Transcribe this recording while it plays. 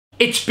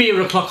It's beer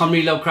o'clock on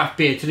Reload Craft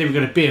Beer. Today we've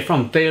got a beer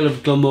from Vale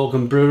of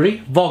Glamorgan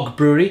Brewery, VOG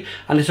Brewery,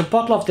 and it's a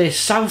bottle of their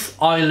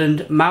South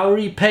Island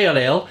Maori Pale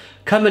Ale,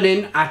 coming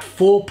in at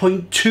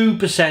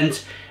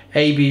 4.2%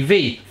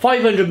 ABV.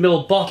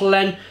 500ml bottle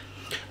then,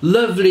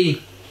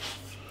 lovely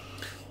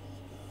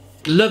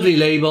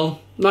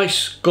label,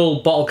 nice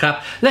gold bottle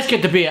cap. Let's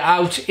get the beer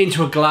out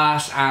into a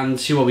glass and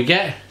see what we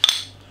get.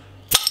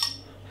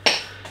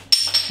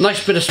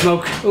 Nice bit of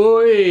smoke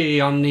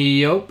on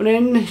the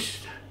opening.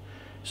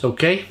 It's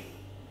okay.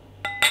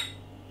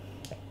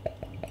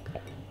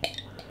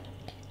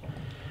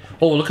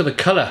 Oh, look at the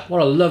colour. What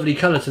a lovely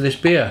colour to this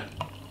beer.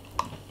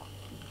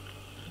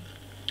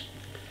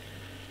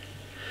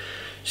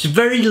 It's a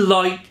very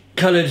light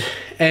coloured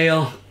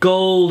ale.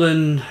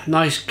 Golden,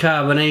 nice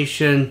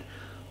carbonation.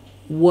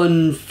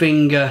 One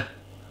finger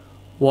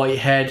white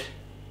head.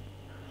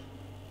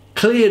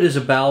 Cleared as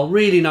a bell.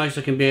 Really nice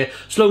looking beer.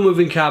 Slow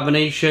moving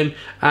carbonation.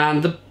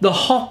 And the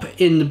hop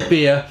in the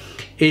beer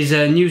is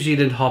a New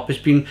Zealand hop. It's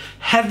been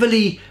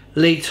heavily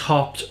late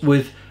hopped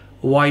with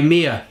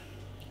Waimea.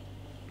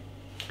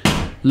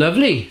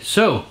 Lovely.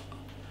 So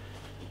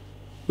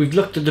we've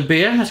looked at the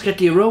beer. Let's get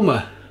the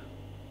aroma.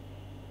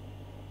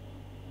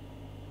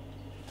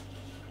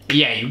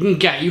 Yeah,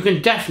 you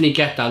can definitely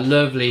get that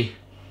lovely.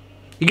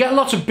 You get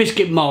lots of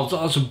biscuit malts,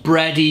 lots of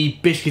bready,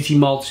 biscuity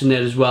malts in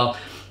there as well.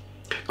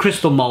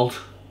 Crystal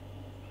malt.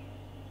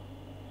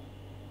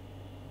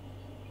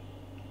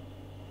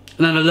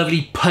 And then a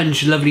lovely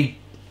punch, lovely.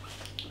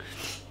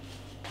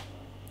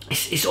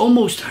 It's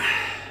almost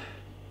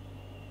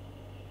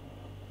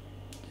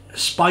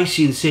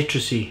spicy and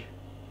citrusy.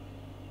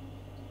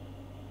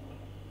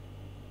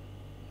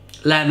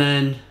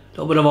 Lemon, a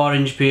little bit of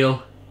orange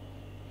peel.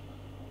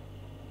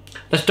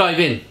 Let's dive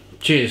in.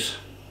 Cheers.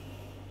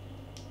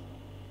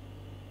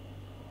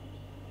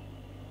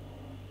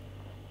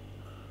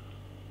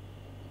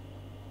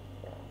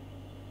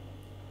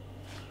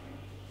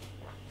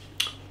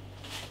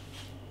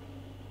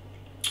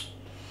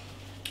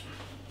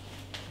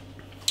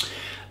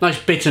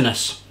 Nice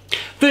bitterness.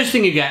 First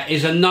thing you get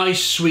is a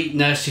nice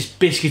sweetness. It's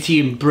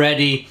biscuity and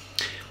bready.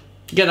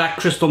 You get that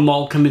crystal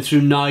malt coming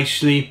through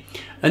nicely,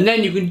 and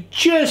then you can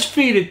just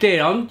feel it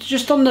there on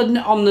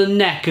the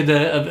neck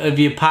of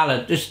your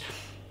palate. Just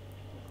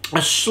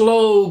a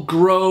slow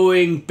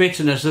growing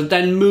bitterness that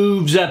then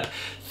moves up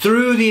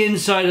through the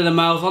inside of the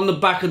mouth, on the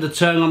back of the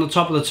tongue, on the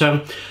top of the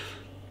tongue.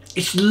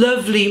 It's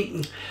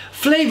lovely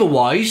flavour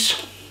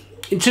wise.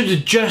 In terms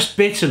of just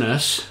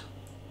bitterness,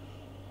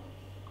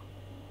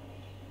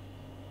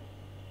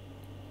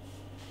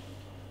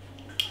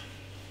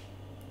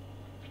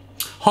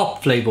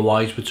 hop flavour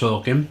wise we're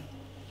talking,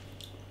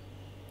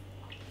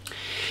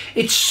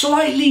 it's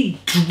slightly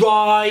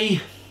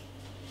dry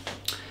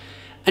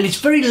and it's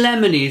very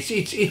lemony.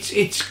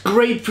 It's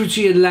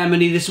grapefruity and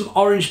lemony. There's some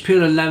orange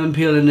peel and lemon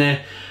peel in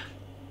there.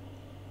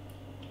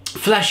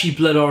 Fleshy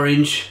blood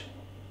orange.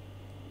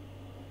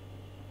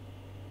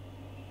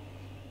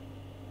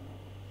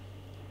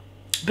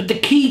 But the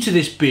key to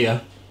this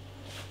beer,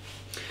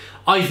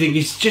 I think,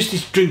 is just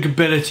its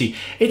drinkability.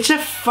 It's a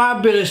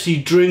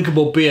fabulously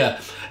drinkable beer.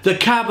 The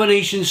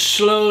carbonation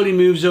slowly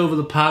moves over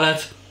the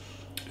palate.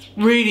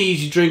 Really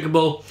easy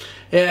drinkable.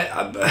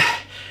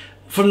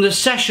 From the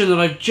session that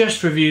I've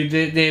just reviewed,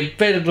 the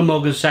Vale of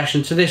Glamorgan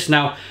session, to this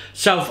now,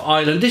 South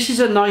Island, this is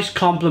a nice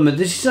compliment.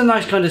 This is a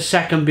nice kind of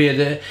second beer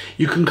that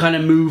you can kind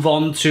of move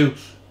on to.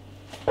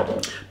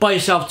 Buy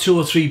yourself 2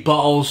 or 3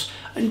 bottles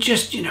and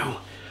just, you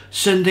know,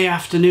 Sunday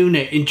afternoon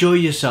it. Enjoy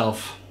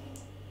yourself.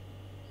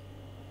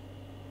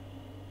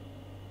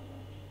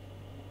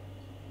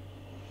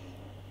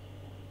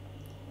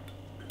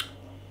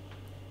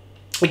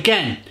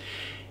 Again,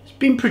 it's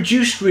been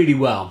produced really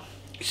well.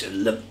 It's a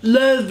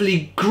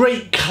lovely,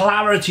 great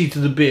clarity to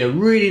the beer.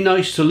 Really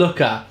nice to look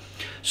at.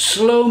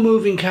 Slow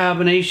moving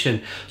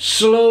carbonation.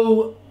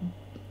 Slow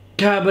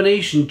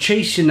carbonation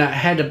chasing that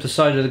head up the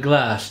side of the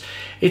glass.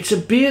 It's a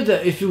beer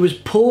that if it was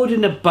poured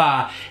in a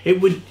bar, it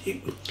would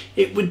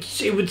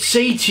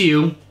say to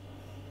you,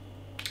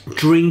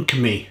 drink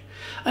me.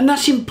 And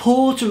that's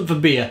important for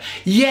beer.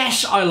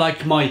 Yes, I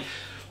like my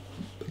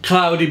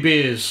cloudy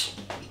beers.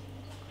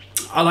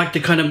 I like the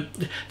kind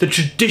of the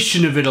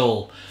tradition of it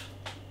all.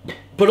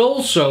 But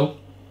also,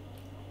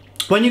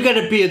 when you get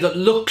a beer that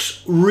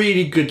looks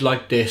really good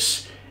like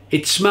this,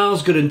 it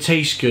smells good and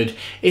tastes good,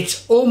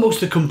 it's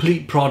almost a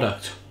complete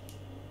product.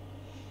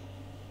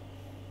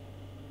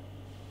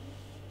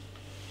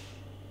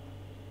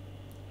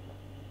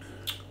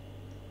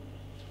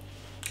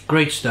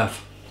 Great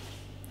stuff.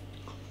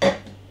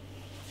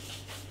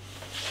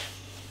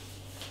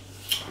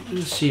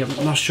 Let's see,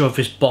 I'm not sure if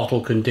it's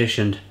bottle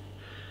conditioned.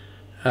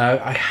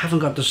 I haven't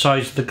got the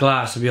size of the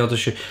glass to be able to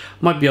show.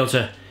 Might be able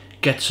to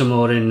get some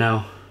more in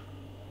now.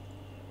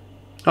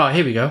 Oh,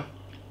 here we go.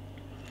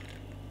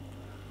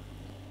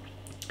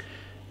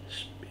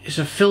 It's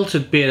a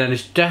filtered beer and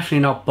it's definitely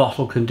not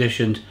bottle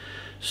conditioned.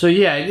 So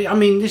yeah, I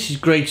mean, this is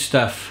great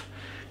stuff.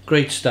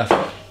 Great stuff.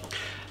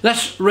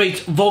 Let's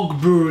rate VOG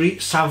Brewery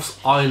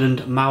South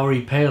Island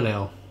Maori Pale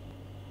Ale.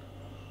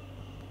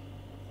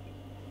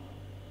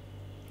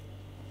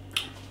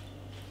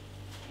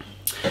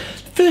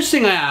 First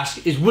thing I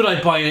ask is, would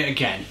I buy it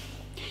again?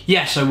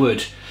 Yes, I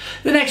would.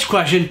 The next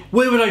question,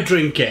 where would I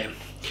drink it?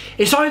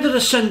 It's either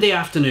a Sunday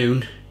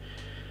afternoon,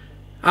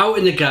 out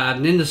in the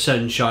garden, in the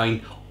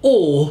sunshine,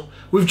 or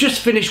we've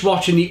just finished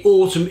watching the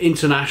Autumn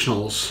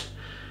Internationals.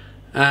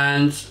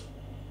 And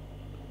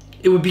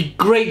it would be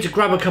great to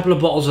grab a couple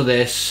of bottles of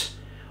this.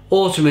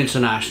 Autumn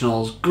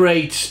Internationals,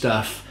 great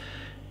stuff.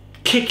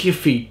 Kick your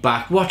feet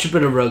back, watch a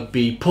bit of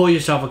rugby, pour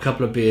yourself a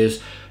couple of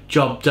beers,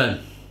 job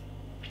done.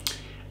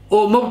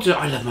 Or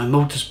I love my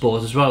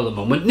motorsport as well at the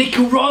moment.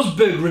 Nico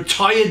Rosberg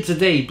retired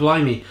today,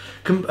 blimey.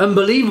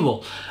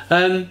 Unbelievable.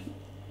 Within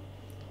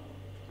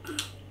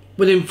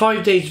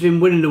 5 days of him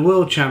winning the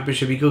World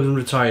Championship, he goes and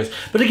retires.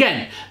 But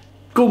again,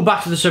 going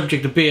back to the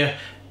subject of beer,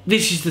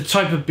 this is the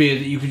type of beer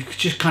that you could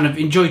just kind of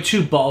enjoy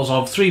 2 bottles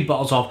of, 3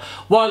 bottles of,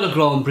 while the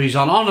Grand Prix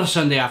on a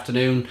Sunday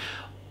afternoon.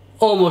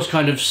 Almost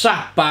kind of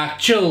sat back,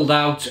 chilled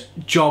out,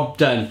 job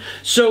done.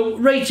 So,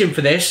 rating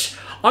for this,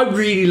 I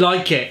really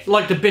like it.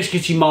 Like the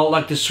biscuity malt,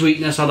 like the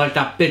sweetness, I like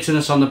that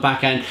bitterness on the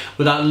back end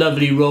with that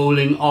lovely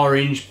rolling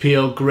orange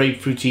peel,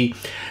 grapefruity,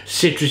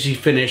 citrusy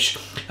finish.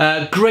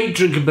 Great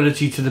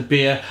drinkability to the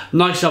beer,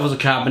 nice levels of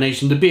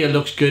carbonation. The beer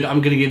looks good. I'm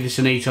going to give this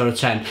an 8 out of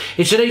 10.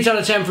 It's an 8 out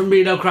of 10 from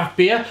Real Ale Craft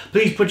Beer.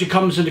 Please put your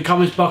comments in the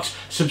comments box,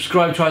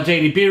 subscribe to our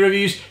daily beer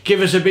reviews,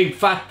 give us a big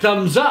fat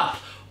thumbs up.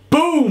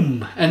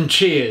 Boom! And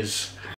cheers.